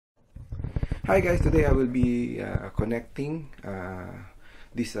Hi guys, today I will be connecting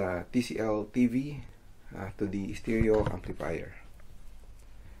this TCL TV to the stereo amplifier.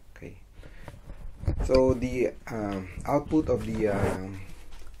 Okay, so the output of the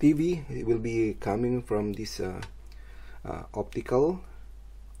TV will be coming from this optical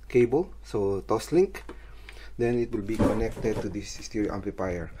cable, so Toslink. Then it will be connected to this stereo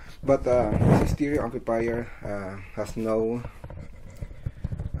amplifier, but this stereo amplifier has no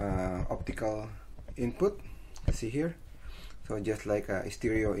optical input. See here, so just like a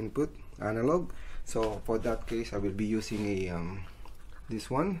stereo input analog. So for that case I will be using a this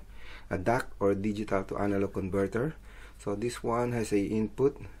one, a DAC or digital to analog converter. So this one has a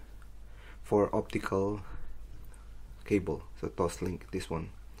input for optical cable, so Toslink, this one.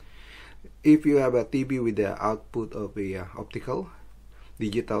 If you have a TV with the output of a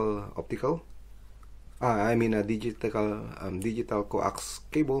digital optical, I mean a digital coax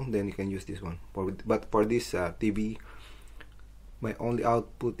cable, then you can use this one. But for this TV, my only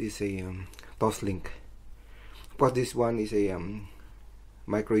output is a Toslink. Because this one is a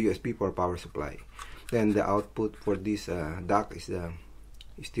micro USB for power supply. Then the output for this DAC is the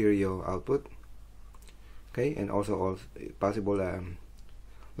stereo output. Okay, and also possible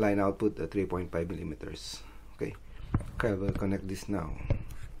line output 3.5 millimeters. Okay, I will connect this now.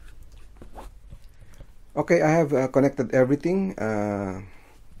 Okay, I have connected everything.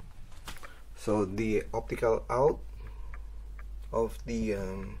 So the optical out of the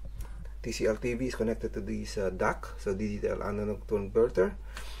TCL TV is connected to this DAC, so digital analog to converter,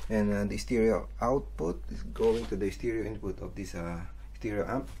 and the stereo output is going to the stereo input of this stereo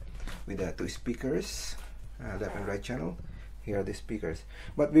amp with two speakers, left and right channel. Here are the speakers.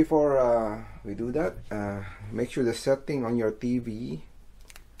 But before we do that, make sure the setting on your TV.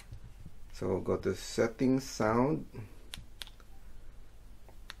 So go to settings, sound,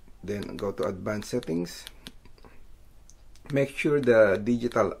 then go to advanced settings. Make sure the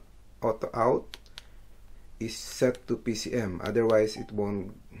digital auto out is set to PCM, otherwise it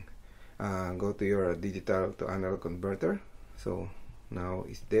won't go to your digital to analog converter. So now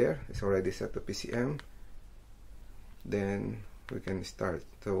it's there, it's already set to PCM. Then we can start.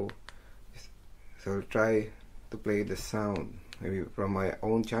 So I'll try to play the sound maybe from my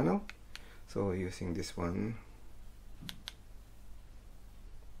own channel. So using this one.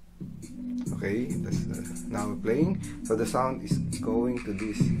 Okay, that's now playing. So the sound is going to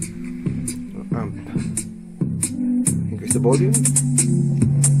this amp. Increase the volume.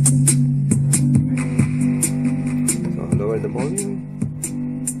 So lower the volume.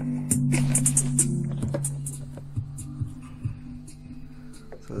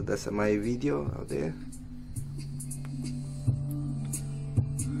 So that's my video out there.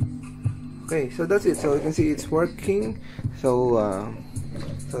 Okay, so that's it. So you can see it's working. So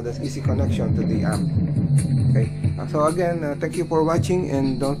so that's easy connection to the amp. Okay, so again, thank you for watching,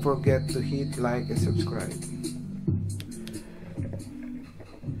 and don't forget to hit like and subscribe.